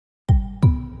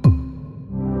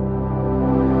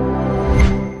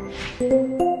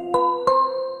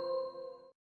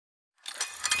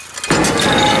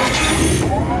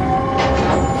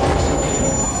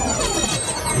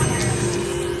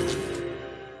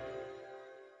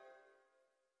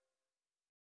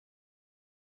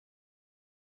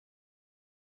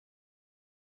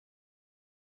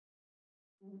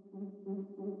告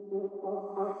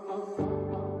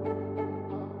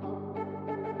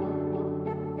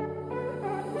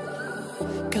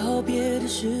别的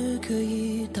时刻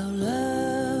已到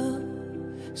了，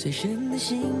随身的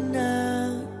行囊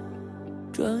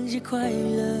装些快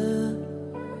乐，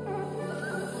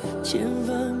前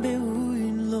方被乌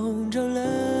云笼罩了，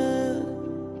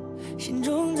心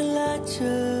中的拉扯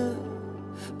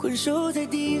困守在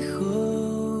敌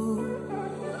后，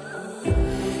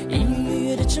隐隐约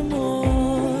约的沉默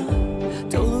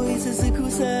透露一丝丝苦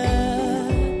涩，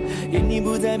愿你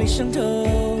不再没伤透，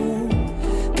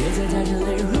别再带着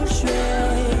泪入睡，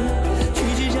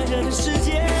去去想象的世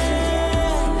界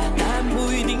答案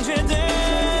不一定绝对，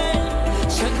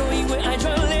伤口因为爱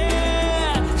传裂，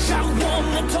让我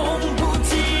们痛不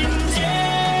尽解，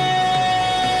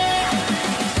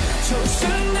求生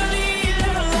的力量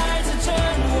来自真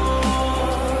我，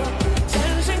战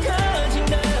胜可敬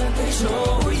的对手，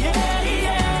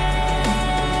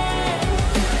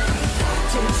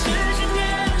坚持信念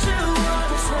是我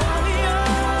的所有，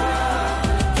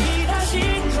抵达心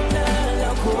中的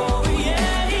辽阔，该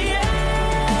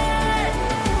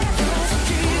曾记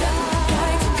得，该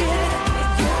曾记得，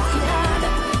有遗憾的，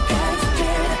该曾记得，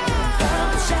放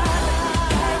不下的，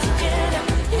该曾记得，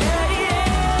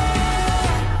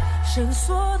深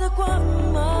锁的光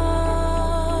芒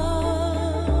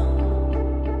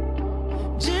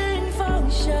指引方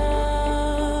向，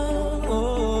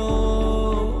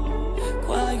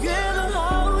跨越了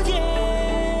浩劫，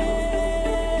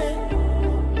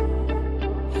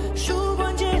曙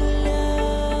光渐亮。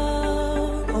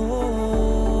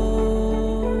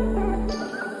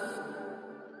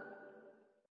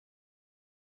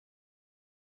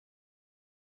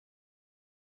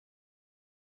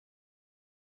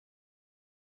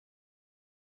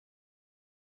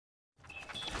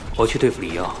我去对付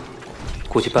李耀，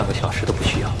估计半个小时都不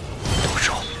需要。动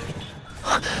手？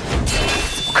怎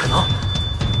么可能？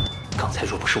刚才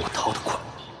若不是我逃得快，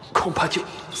恐怕就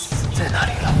死在那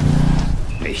里了。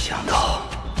没想到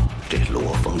这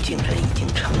罗峰竟然已经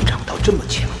成长到这么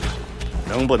强了。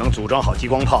能不能组装好激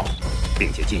光炮，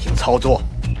并且进行操作？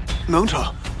能成。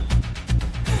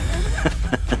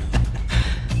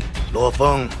罗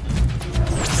峰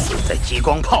死在激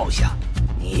光炮下，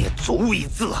你也足以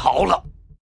自豪了。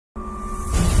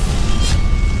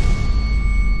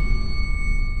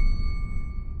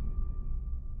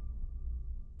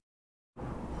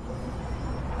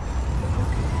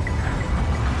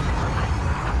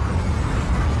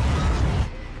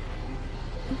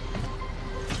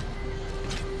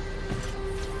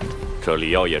这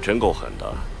李耀也真够狠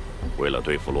的，为了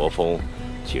对付罗峰，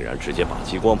竟然直接把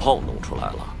激光炮弄出来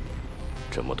了。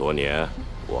这么多年，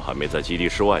我还没在基地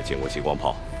室外见过激光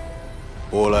炮。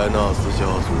波莱纳斯家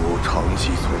族长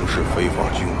期从事非法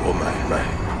军火买卖，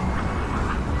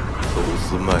走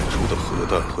私卖出的核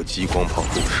弹和激光炮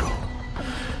不少，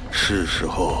是时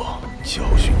候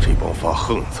教训这帮发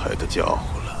横财的家伙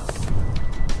了。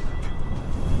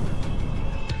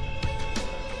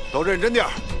都认真点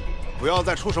儿，不要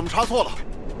再出什么差错了。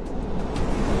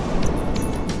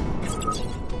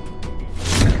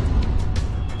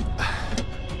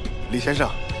李先生，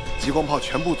激光炮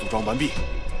全部组装完毕。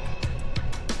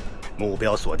目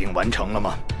标锁定完成了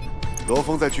吗？罗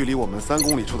峰在距离我们3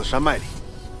公里处的山脉里，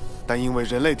但因为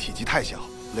人类体积太小，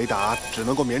雷达只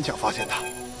能够勉强发现它。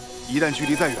一旦距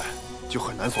离再远，就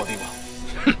很难锁定了。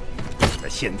哼，那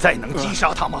现在能击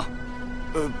杀它吗？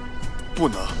不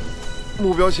能。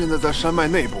目标现在在山脉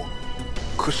内部，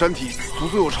可山体足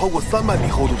足有超过3万米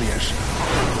厚度的岩石，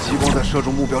激光在射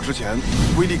中目标之前，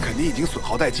威力肯定已经损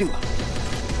耗殆尽了。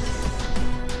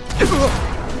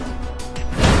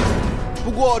不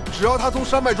过，只要他从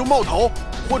山脉中冒头，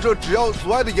或者只要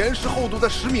阻碍的岩石厚度在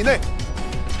10米内，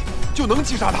就能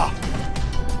击杀他。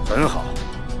很好，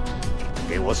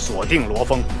给我锁定罗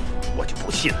峰，我就不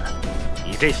信了，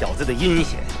你这小子的阴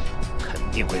险，肯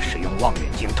定会使用望远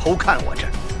镜偷看我这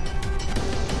儿。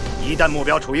一旦目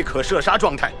标处于可射杀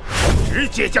状态，直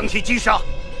接将其击杀。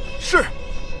是。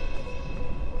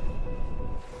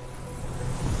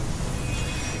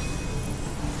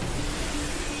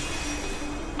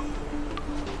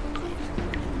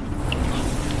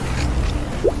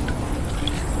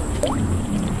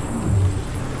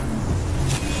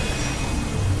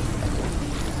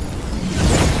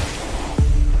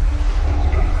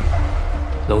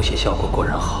龙血效果果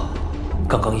然好，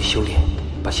刚刚一修炼，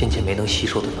把先前没能吸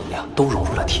收的能量都融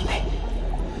入了体内，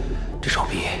这手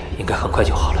臂应该很快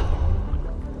就好了。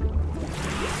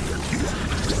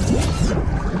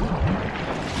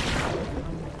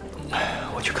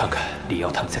我去看看李瑶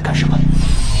他们在干什么。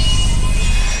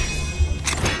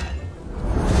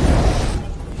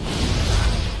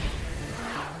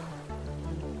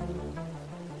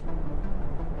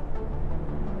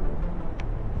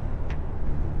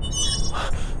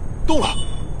动了！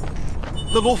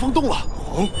那罗峰动了。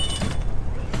哦，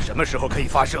什么时候可以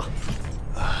发射？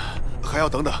还要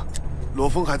等等，罗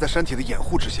峰还在山体的掩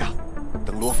护之下。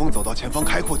等罗峰走到前方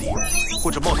开阔地，或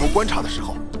者冒头观察的时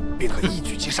候，便可一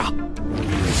举击杀。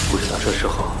不知道这时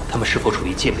候他们是否处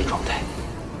于戒备状态？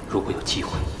如果有机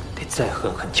会，得再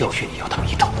狠狠教训李瑶他们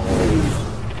一通。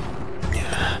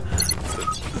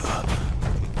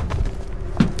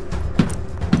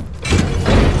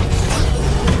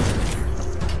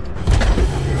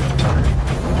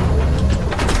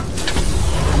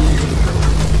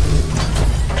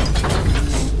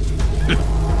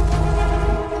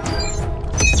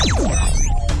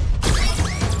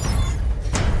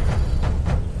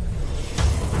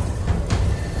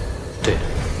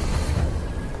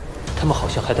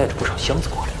还带着不少箱子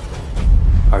过来，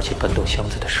而且搬动箱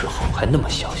子的时候还那么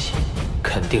小心，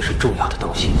肯定是重要的东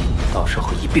西，到时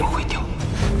候一并毁掉。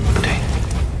不对，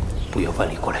不远万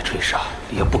里过来追杀，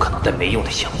李瑶不可能带没用的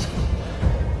箱子。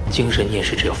精神念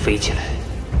识只要飞起来，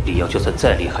李瑶就算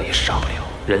再厉害也杀不了。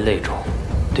人类中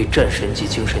对战神级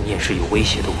精神念识有威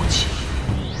胁的武器，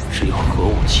只有核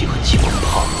武器和激光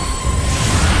炮。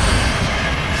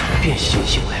从变形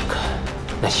性来看，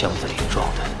那箱子里装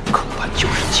的恐怕就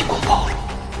是激光炮了。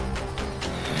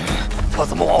他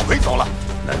怎么往回走了？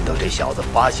难道这小子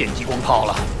发现激光炮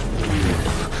了？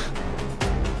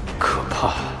可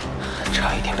怕，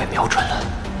差一点被瞄准了。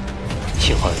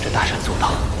幸好有这大山阻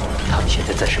挡，他们现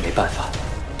在暂时没办法。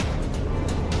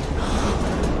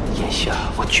眼下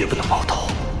我绝不能冒头，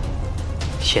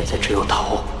现在只有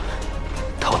逃，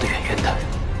逃得远远的。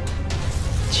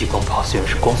激光炮虽然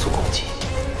是光速攻击，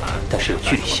但是有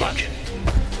距离限制，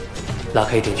拉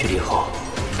开一定距离后，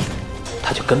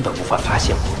他就根本无法发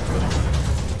现我。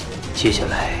接下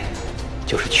来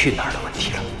就是去哪儿的问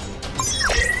题了。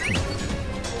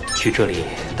距这里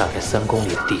大概3公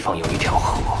里的地方有一条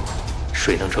河，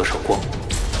水能折射光，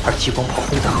而激光炮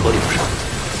轰在河流上，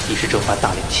一是蒸发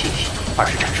大量气体，二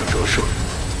是产生折射，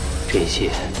这些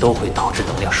都会导致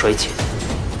能量衰减，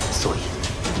所以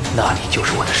那里就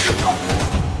是我的生路。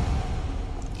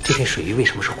这片水域为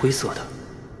什么是灰色的？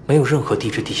没有任何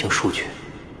地质地形数据，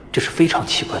这是非常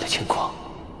奇怪的情况。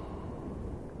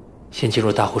先进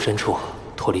入大湖深处，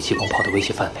脱离激光炮的威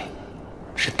胁范围，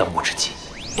是当务之急。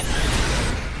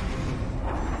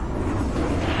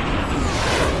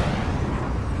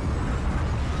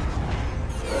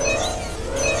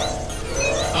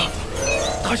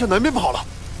他向南边跑了，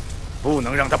不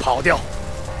能让他跑掉，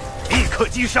立刻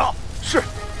击杀！是。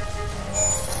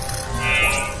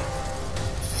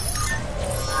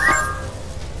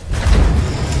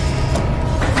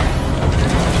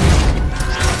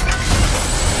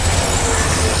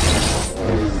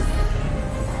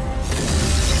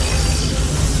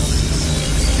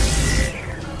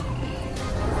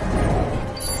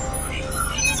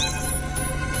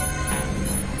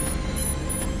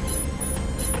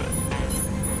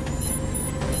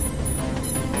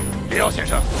李奥先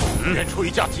生，远处一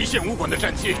架极限武馆的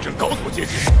战机正高速接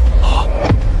近。啊！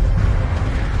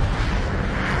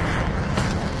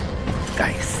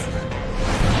该死！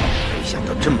没想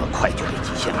到这么快就被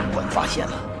极限武馆发现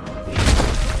了。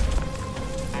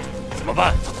怎么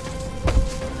办？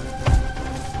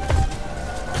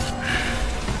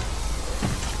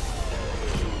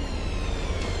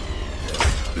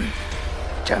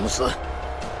詹姆斯，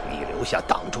你留下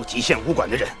挡住极限武馆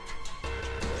的人。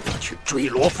去追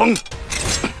罗峰！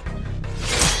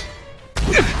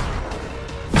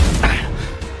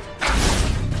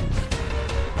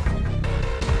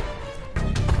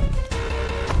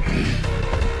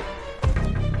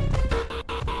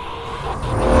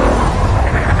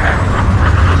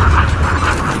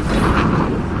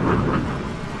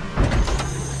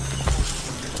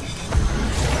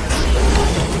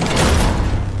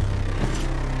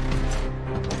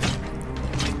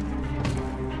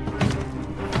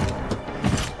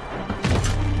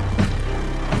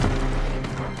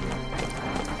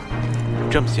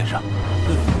詹姆斯先生，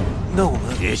那我们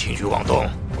别轻举妄动。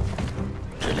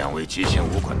这2位极限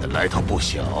武馆的来头不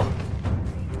小，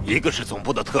一个是总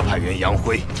部的特派员杨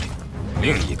辉，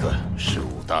另一个是5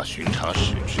大巡查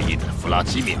使之一的弗拉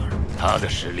基米尔。他的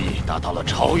实力达到了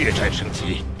超越战胜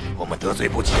级，我们得罪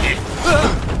不起。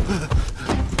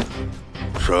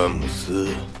詹姆斯，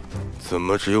怎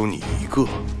么只有你一个？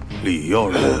里奥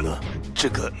人呢？这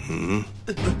个，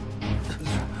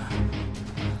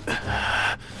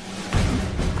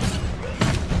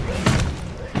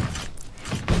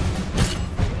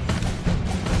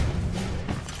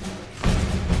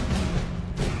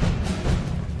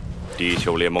地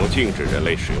球联盟禁止人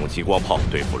类使用激光炮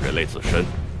对付人类自身。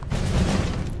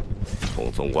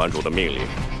奉总管主的命令，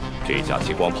这架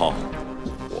激光炮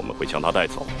我们会将他带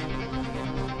走，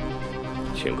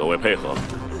请各位配合。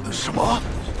什么？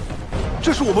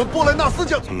这是我们波莱纳斯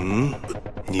家族。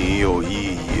你有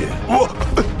异议？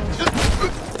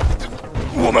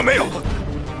我们没有。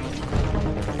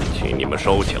请你们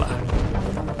收起来。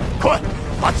快，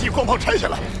把激光炮拆下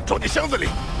来，装进箱子里。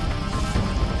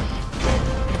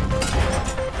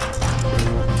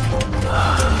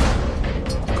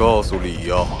告诉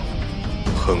里奥，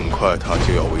很快他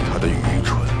就要为他的愚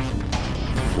蠢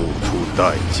付出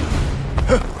代价。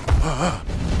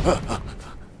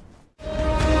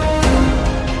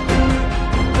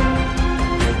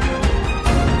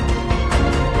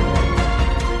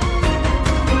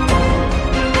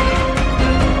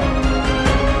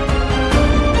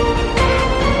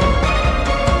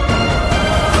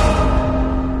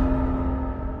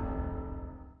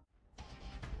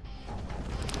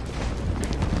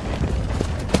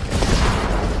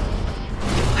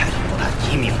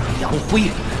辉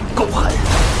够狠，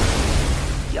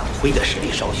杨辉的实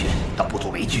力稍逊，倒不足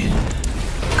为惧。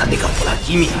可那个弗拉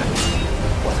基米尔，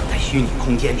我曾在虚拟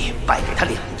空间里败给他2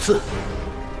次。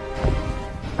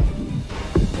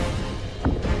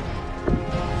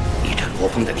以这罗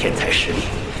峰的天才实力，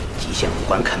极限武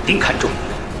馆肯定看中。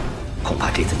恐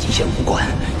怕这次极限武馆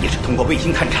也是通过卫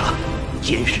星探查，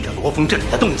监视着罗峰这里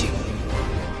的动静。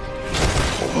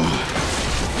红，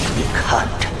你看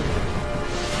着。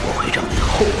我会让你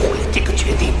后悔这个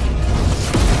决定。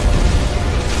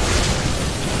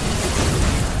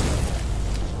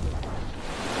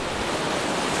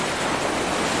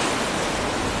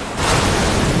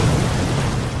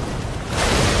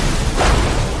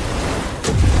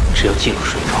只有进入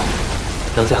水中，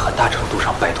能在很大程度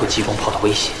上摆脱激光炮的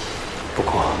威胁。不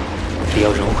过，里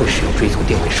奥仍会使用追踪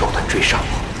定位手段追上我。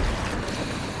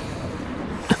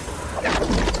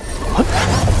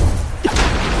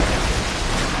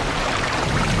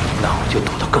就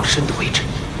躲到更深的位置，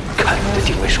看你的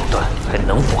定位手段还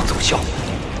能否奏效。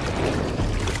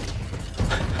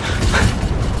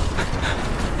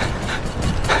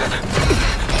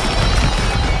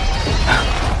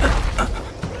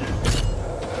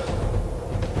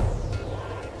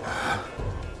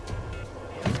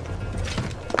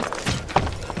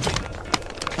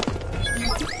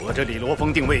我这里罗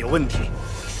峰定位有问题，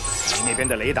你那边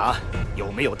的雷达有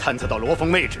没有探测到罗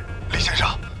峰位置？李先生。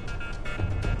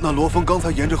那罗峰刚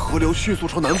才沿着河流迅速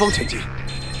朝南方前进，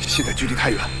现在距离太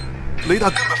远，雷达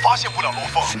根本发现不了罗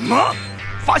峰。什么？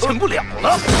发现不了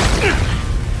了？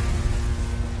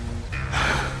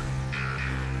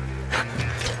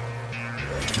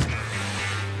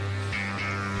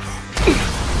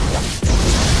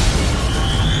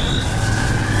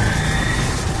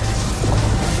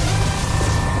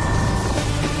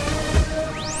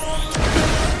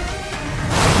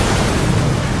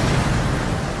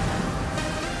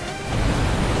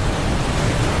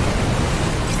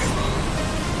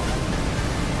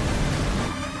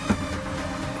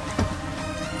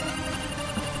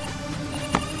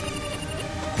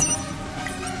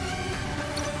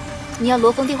你要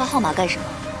罗峰电话号码干什么？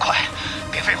快，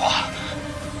别废话！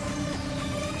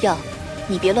要，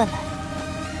你别乱来。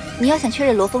你要想确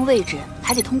认罗峰位置，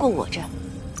还得通过我这儿。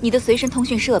你的随身通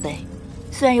讯设备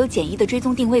虽然有简易的追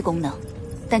踪定位功能，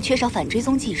但缺少反追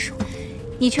踪技术。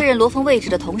你确认罗峰位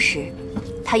置的同时，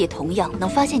他也同样能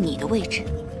发现你的位置。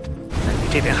那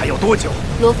你这边还要多久？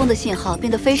罗峰的信号变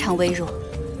得非常微弱，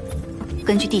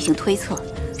根据地形推测，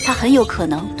他很有可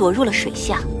能躲入了水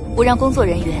下。我让工作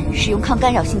人员使用抗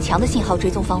干扰性强的信号追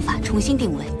踪方法重新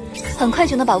定位，很快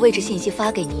就能把位置信息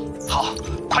发给你。好，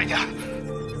快点！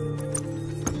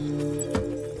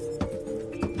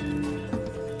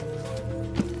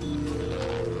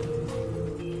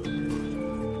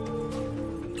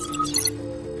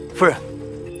夫人，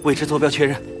位置坐标确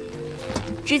认，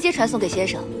直接传送给先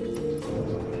生。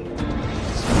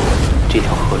这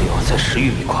条河流才10余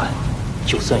米宽，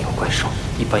就算有怪兽，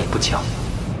一般也不强。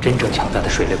真正强大的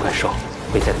水类怪兽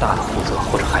会在大的湖泽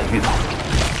或者海域跑。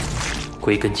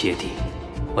归根结底，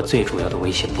我最主要的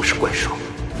威胁不是怪兽。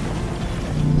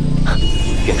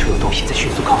远处有东西在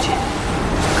迅速靠近，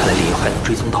看来里奥还能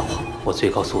追踪到我。我最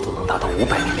高速度能达到500米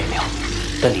每秒，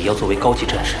但里奥作为高级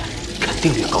战士，肯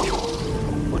定略高于我。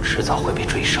我迟早会被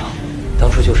追上。当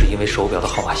初就是因为手表的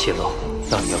号码泄露，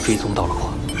让里奥追踪到了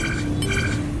我。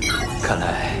看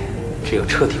来只有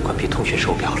彻底关闭通讯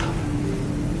手表了。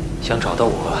想找到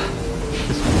我，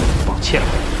抱歉了。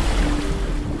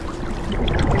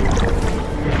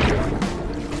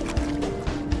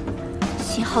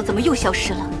信号怎么又消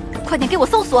失了？快点给我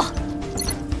搜索！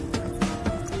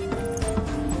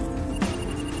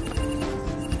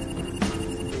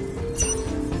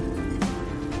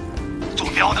坐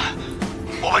标呢？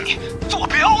我问你，坐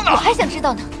标呢？我还想知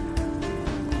道呢。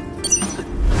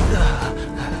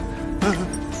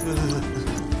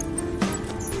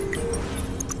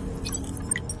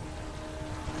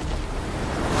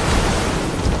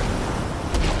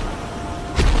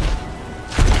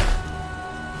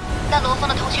但罗峰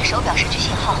的通讯手表失去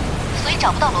信号，所以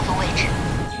找不到罗峰位置。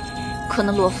可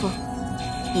能罗峰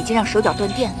已经让手表断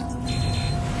电了。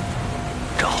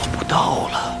找不到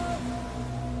了。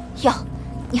哟，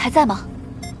你还在吗？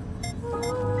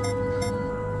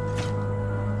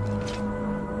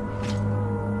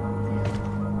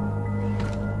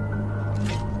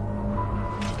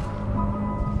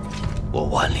我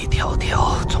万里迢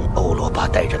迢从欧罗巴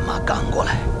带人马赶过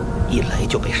来，一来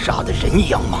就被杀得人一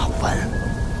样马翻。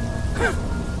哼，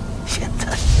现在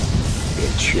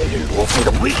连确认罗峰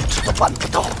的位置都办不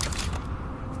到。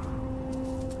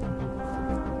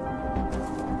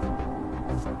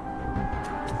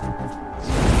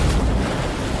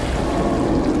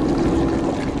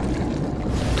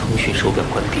通讯手表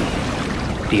关闭，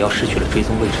里奥失去了追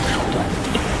踪位置的手段。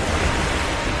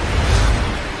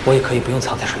我也可以不用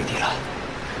藏在水底了。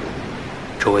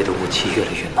周围的雾气越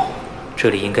来越浓，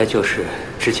这里应该就是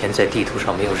之前在地图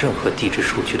上没有任何地质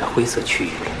数据的灰色区域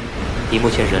了。以目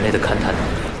前人类的勘探能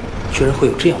力，居然会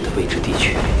有这样的未知地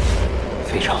区，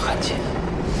非常罕见，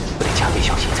我得加倍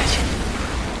小心才行。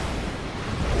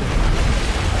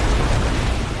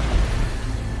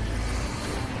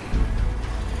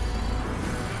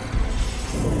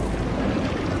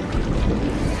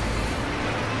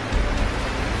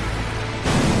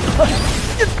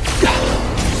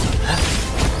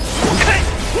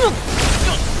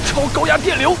超高压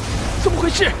电流，怎么回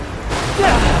事？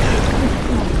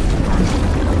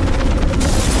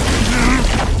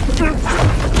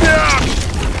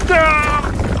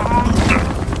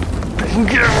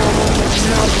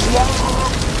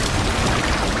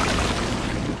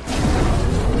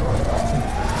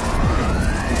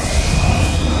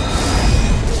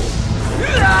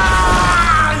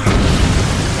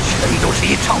全都是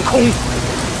一场空，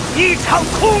一场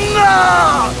空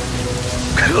啊！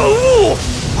可恶！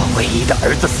我唯一的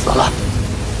儿子死了，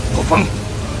罗峰，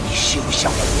你休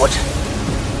想活着！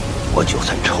我就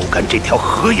算抽干这条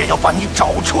河，也要把你找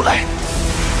出来。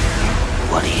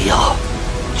我里奥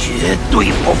绝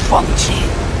对不放弃。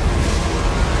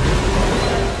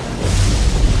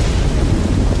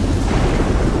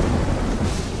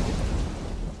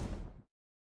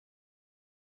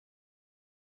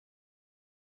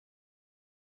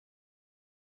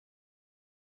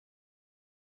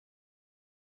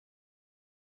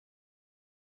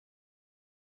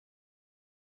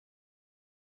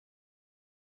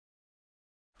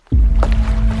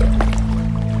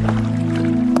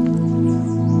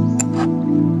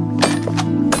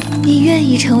你愿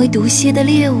意成为毒蝎的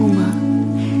猎物吗？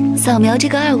扫描这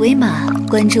个二维码，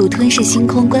关注吞噬星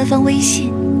空官方微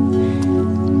信。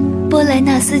波莱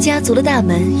纳斯家族的大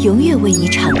门永远为你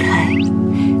敞开，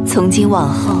从今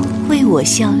往后为我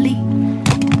效力。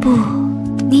不，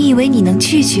你以为你能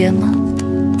拒绝吗？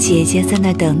姐姐在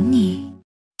那等你。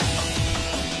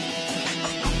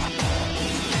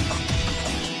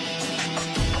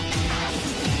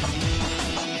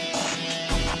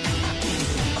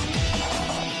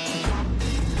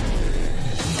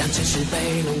城市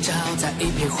被笼罩在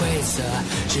一片灰色，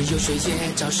只有水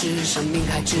液昭示生命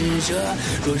还炙热。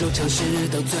弱肉强食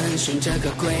都遵循这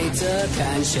个规则，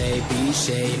看谁比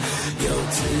谁有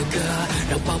资格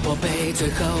让宝宝被最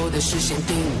后的视线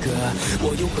定格。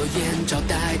我用火焰招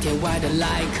待天外的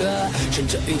来客，趁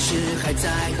着陨石还在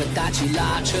和大气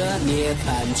拉扯，涅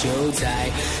槃就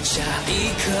在下一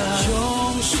刻。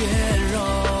用血肉，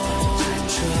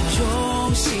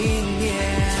用信念。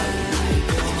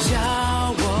要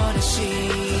我的心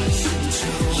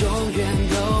永远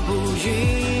都不陨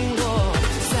落，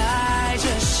在这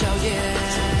硝烟，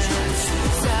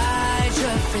在这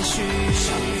废墟，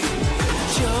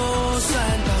就算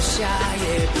倒下也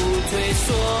不退缩。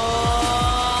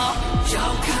要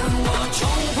看我冲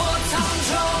破苍穹，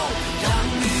让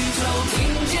宇宙听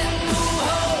见怒吼，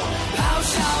咆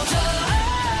哮着，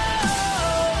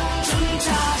挣扎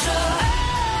着。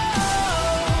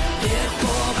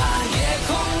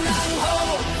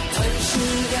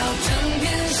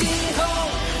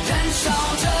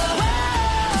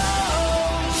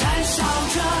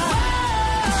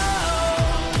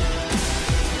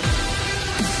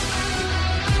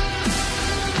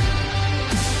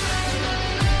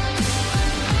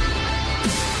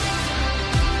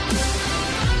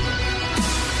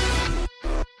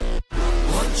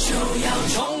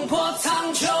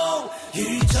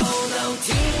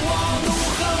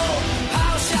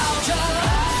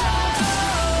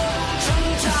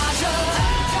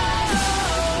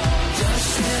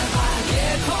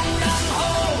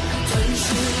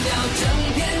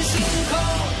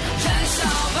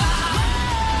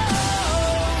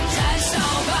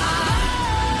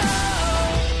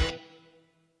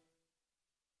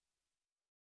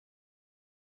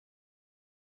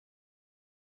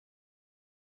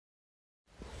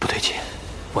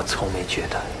我从没觉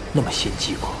得那么心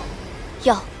悸过。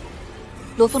要，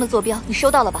罗峰的坐标你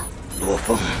收到了吧？罗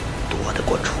峰躲得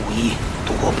过初一，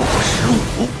躲不过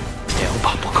15，2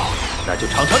把不够，那就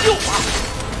尝尝6把。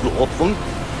罗峰，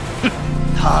哼，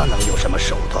他能有什么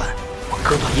手段？我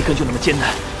割断一根就那么艰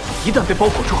难，一旦被包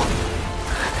裹住，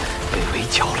被围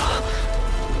剿了，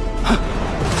哼，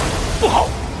不好，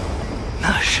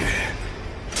那是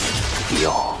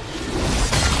有，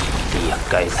你也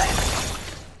该来的。